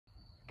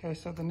Okay,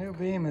 so the new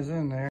beam is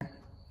in there.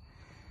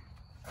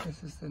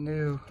 This is the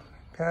new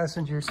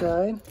passenger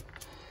side.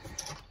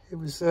 It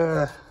was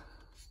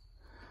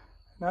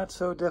not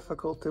so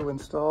difficult to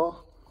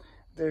install.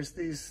 There's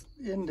these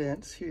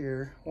indents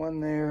here, one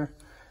there,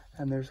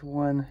 and there's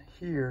one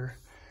here.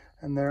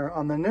 And there,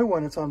 on the new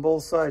one, it's on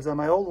both sides. On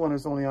my old one,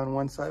 it's only on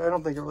one side. I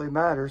don't think it really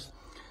matters.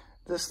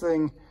 This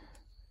thing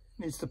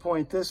needs to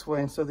point this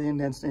way, and so the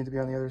indents need to be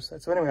on the other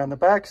side. So anyway, on the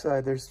back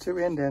side, there's two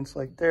indents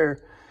like there,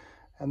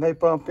 and they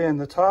bump in.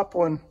 The top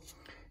one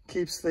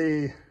keeps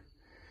the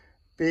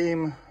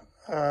beam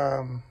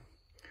from,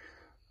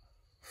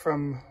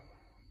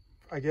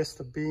 I guess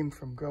the beam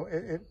from going,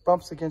 it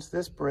bumps against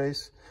this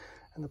brace,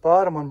 and the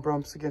bottom one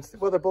bumps against,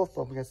 well, they're both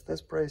bumping against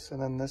this brace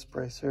and then this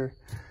brace here.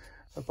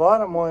 The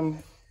bottom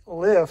one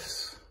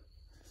lifts,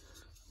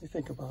 let me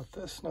think about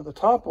this. Now the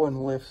top one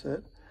lifts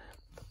it.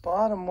 The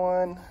bottom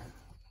one,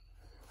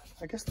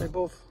 I guess they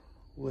both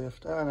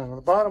lift. I don't know.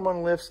 The bottom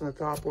one lifts and the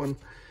top one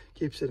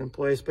keeps it in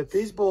place. But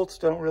these bolts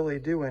don't really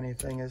do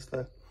anything as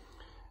the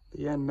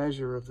end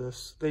measure of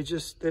this. They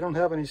don't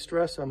have any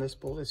stress on this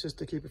bolt. It's just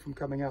to keep it from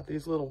coming out.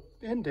 These little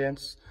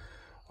indents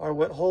are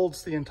what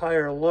holds the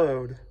entire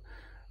load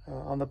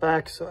on the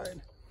back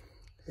side.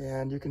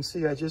 And you can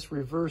see I just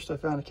reversed. I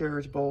found a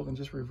carriage bolt and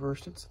just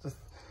reversed it. So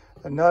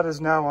the nut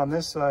is now on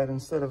this side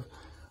instead of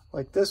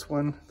like this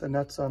one. The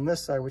nut's on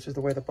this side, which is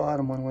the way the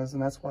bottom one was,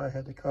 and that's why I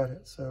had to cut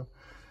it. So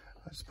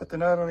I just put the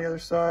nut on the other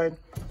side.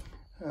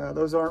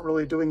 Those aren't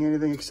really doing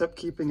anything except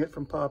keeping it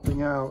from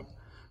popping out.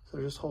 So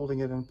just holding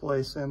it in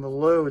place. And the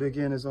load,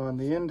 again, is on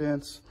the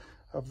indents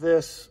of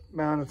this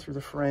mounted through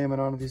the frame and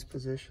onto these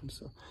positions.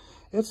 So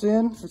it's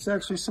in. It's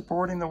actually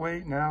supporting the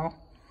weight now.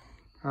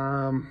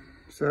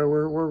 So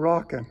we're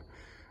rocking.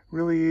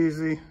 Really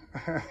easy.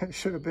 It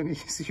should have been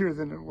easier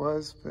than it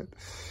was, but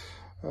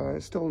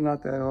it's still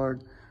not that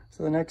hard.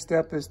 So the next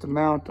step is to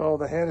mount all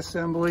the head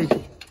assembly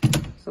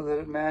so that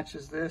it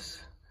matches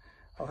this.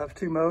 I'll have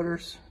two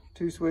motors,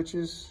 two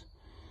switches,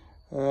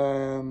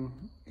 and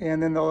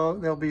then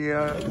there'll be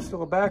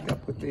still a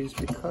backup with these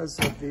because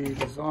of the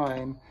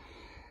design.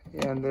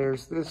 And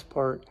there's this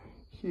part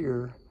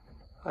here.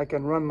 I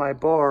can run my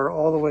bar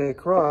all the way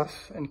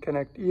across and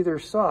connect either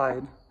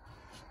side.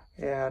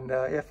 And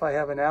if I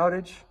have an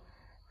outage,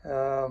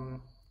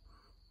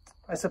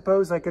 I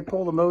suppose I could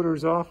pull the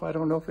motors off. I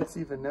don't know if it's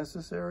even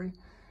necessary.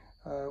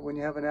 When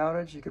you have an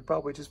outage, you could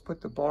probably just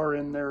put the bar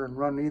in there and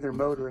run either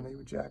motor, and they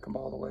would jack them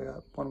all the way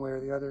up, one way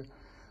or the other,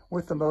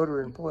 with the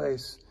motor in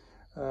place.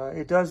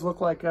 It does look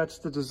like that's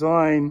the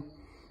design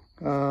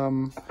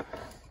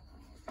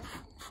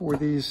for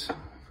these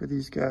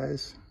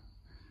guys,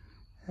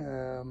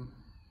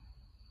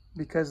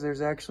 because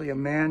there's actually a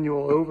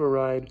manual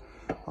override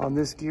on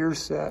this gear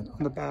set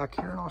on the back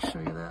here, and I'll show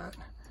you that.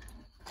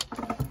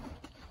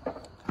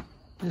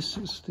 This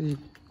is the,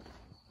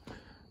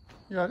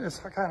 yeah, it's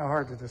kind of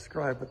hard to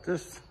describe, but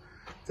this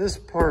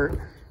part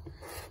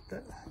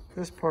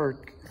is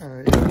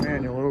a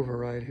manual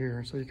override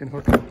here. So you can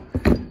hook up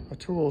a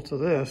tool to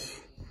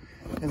this.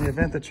 In the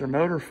event that your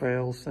motor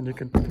fails, then you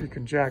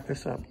can jack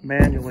this up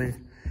manually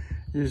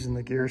using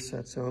the gear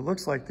set. So it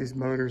looks like these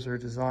motors are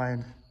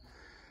designed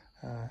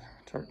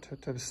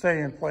to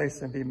stay in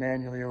place and be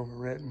manually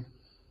overwritten.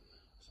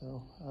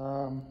 So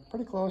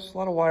pretty close. A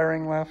lot of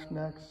wiring left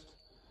next,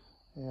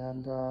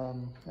 and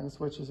the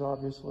switches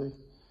obviously,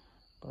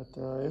 but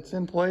it's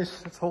in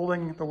place. It's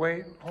holding the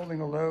weight, holding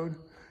the load.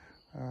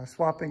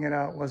 Swapping it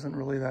out wasn't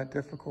really that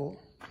difficult.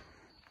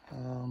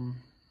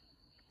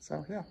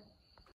 So yeah.